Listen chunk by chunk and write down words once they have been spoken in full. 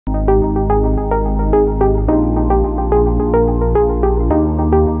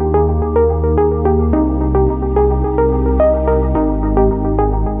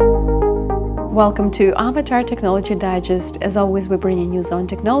Welcome to Avatar Technology Digest. As always, we bring you news on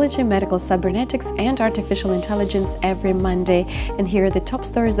technology, medical cybernetics, and artificial intelligence every Monday. And here are the top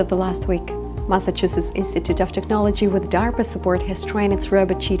stories of the last week. Massachusetts Institute of Technology with DARPA support has trained its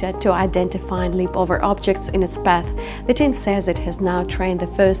Robotic Cheetah to identify and leap over objects in its path. The team says it has now trained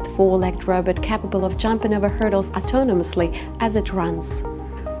the first four-legged robot capable of jumping over hurdles autonomously as it runs.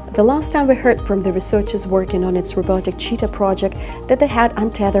 The last time we heard from the researchers working on its Robotic Cheetah project that they had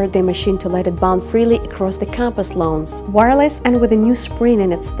untethered their machine to let it bound freely across the campus lawns. Wireless and with a new spring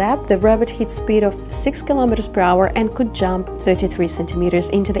in its step, the robot hit speed of 6 km/h and could jump 33 centimeters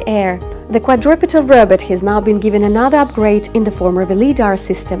into the air. The quadrupedal robot has now been given another upgrade in the form of a LiDAR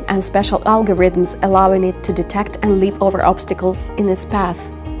system and special algorithms allowing it to detect and leap over obstacles in its path.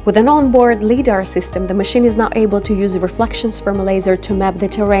 With an onboard LiDAR system, the machine is now able to use reflections from a laser to map the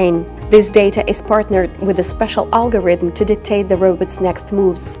terrain. This data is partnered with a special algorithm to dictate the robot's next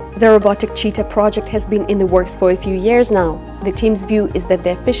moves. The Robotic Cheetah project has been in the works for a few years now. The team's view is that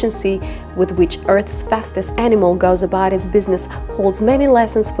the efficiency with which Earth's fastest animal goes about its business holds many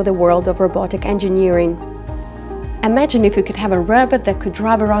lessons for the world of robotic engineering. Imagine if you could have a robot that could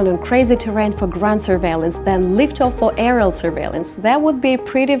drive around on crazy terrain for ground surveillance, then lift off for aerial surveillance. That would be a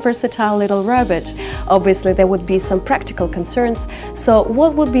pretty versatile little robot. Obviously, there would be some practical concerns, so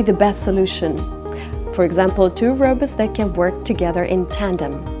what would be the best solution? For example, two robots that can work together in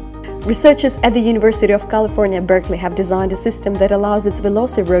tandem. Researchers at the University of California, Berkeley have designed a system that allows its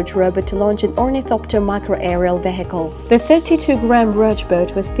VelociRoach robot to launch an ornithopter micro-aerial vehicle. The 32-gram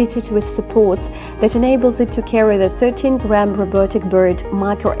roachbot was fitted with supports that enables it to carry the 13-gram robotic bird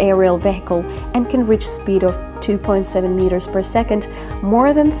micro-aerial vehicle and can reach speed of 2.7 meters per second,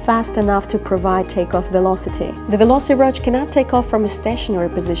 more than fast enough to provide takeoff velocity. The VelociRoach cannot take off from a stationary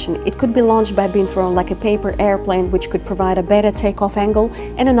position. It could be launched by being thrown like a paper airplane, which could provide a better takeoff angle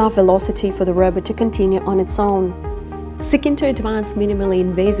and enough velocity for the robot to continue on its own. Seeking to advance minimally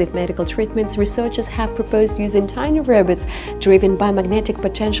invasive medical treatments, researchers have proposed using tiny robots driven by magnetic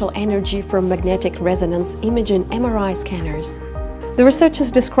potential energy from magnetic resonance imaging (MRI) scanners. The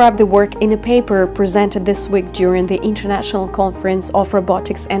researchers described the work in a paper presented this week during the International Conference of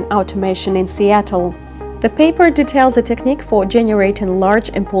Robotics and Automation in Seattle. The paper details a technique for generating large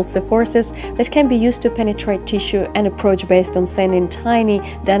impulsive forces that can be used to penetrate tissue, an approach based on sending tiny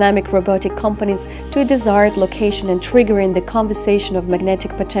dynamic robotic components to a desired location and triggering the conversion of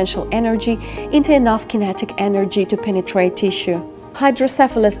magnetic potential energy into enough kinetic energy to penetrate tissue.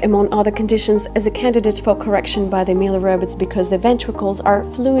 Hydrocephalus, among other conditions, is a candidate for correction by the Miller robots because the ventricles are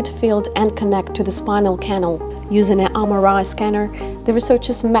fluid-filled and connect to the spinal canal. Using an MRI scanner, the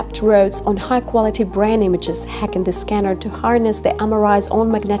researchers mapped roads on high-quality brain images, hacking the scanner to harness the MRI's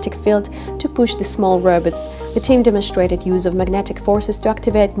own magnetic field to push the small robots. The team demonstrated use of magnetic forces to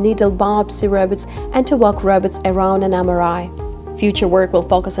activate needle biopsy robots and to walk robots around an MRI. Future work will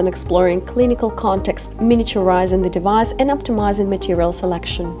focus on exploring clinical context, miniaturizing the device, and optimizing material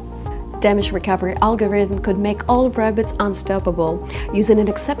selection. Damage recovery algorithm could make all robots unstoppable. Using an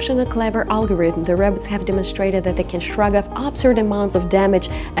exceptionally clever algorithm, the robots have demonstrated that they can shrug off absurd amounts of damage,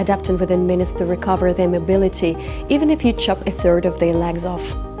 adapting within minutes to recover their mobility, even if you chop a third of their legs off.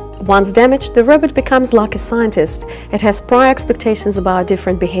 Once damaged, the robot becomes like a scientist. It has prior expectations about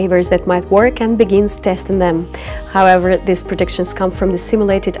different behaviors that might work and begins testing them. However, these predictions come from the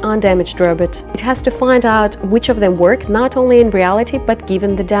simulated undamaged robot. It has to find out which of them work, not only in reality, but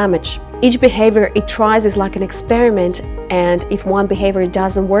given the damage. Each behavior it tries is like an experiment, and if one behavior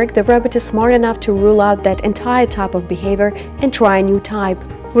doesn't work, the robot is smart enough to rule out that entire type of behavior and try a new type.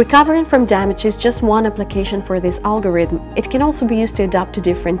 Recovering from damage is just one application for this algorithm. It can also be used to adapt to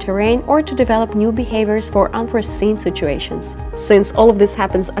different terrain or to develop new behaviors for unforeseen situations. Since all of this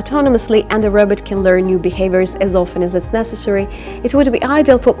happens autonomously and the robot can learn new behaviors as often as it's necessary, it would be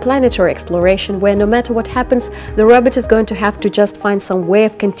ideal for planetary exploration where no matter what happens, the robot is going to have to just find some way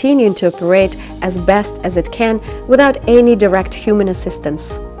of continuing to operate as best as it can without any direct human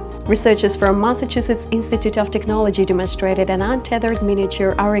assistance. Researchers from Massachusetts Institute of Technology demonstrated an untethered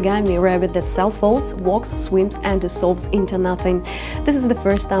miniature origami robot that self-folds, walks, swims, and dissolves into nothing. This is the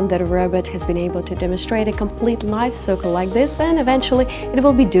first time that a robot has been able to demonstrate a complete life cycle like this, and eventually it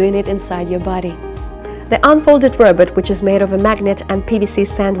will be doing it inside your body. The unfolded robot, which is made of a magnet and PVC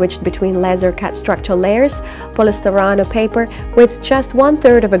sandwiched between laser-cut structural layers, polystyrene paper, weighs just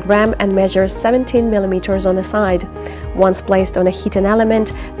 1/3 of a gram and measures 17 millimeters on the side. Once placed on a heating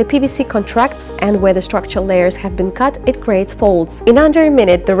element, the PVC contracts, and where the structural layers have been cut, it creates folds. In under a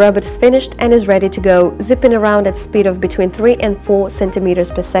minute, the robot is finished and is ready to go, zipping around at speed of between 3 and 4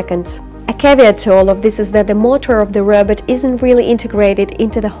 centimeters per second. A caveat to all of this is that the motor of the robot isn't really integrated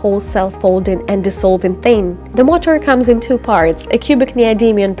into the whole self-folding and dissolving thing. The motor comes in two parts: a cubic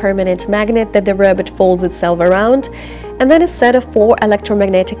neodymium permanent magnet that the robot folds itself around, and then a set of 4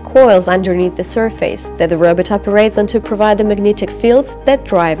 electromagnetic coils underneath the surface that the robot operates on to provide the magnetic fields that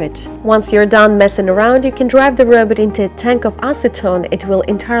drive it. Once you're done messing around, you can drive the robot into a tank of acetone. It will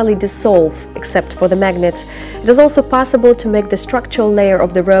entirely dissolve, except for the magnet. It is also possible to make the structural layer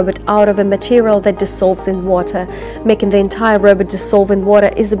of the robot out of a material that dissolves in water. Making the entire robot dissolve in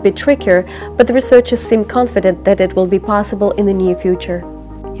water is a bit trickier, but the researchers seem confident that it will be possible in the near future.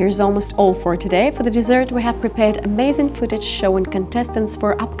 Here's almost all for today. For the dessert, we have prepared amazing footage showing contestants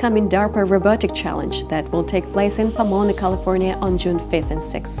for upcoming DARPA Robotic Challenge that will take place in Pomona, California on June 5th and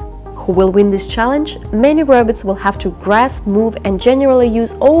 6th. Who will win this challenge? Many robots will have to grasp, move, and generally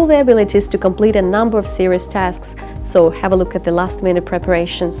use all their abilities to complete a number of serious tasks, so have a look at the last-minute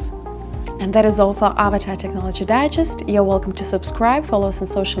preparations. And that is all for Avatar Technology Digest. You're welcome to subscribe, follow us on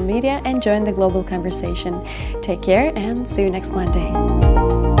social media, and join the global conversation. Take care and see you next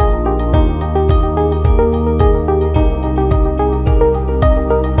Monday.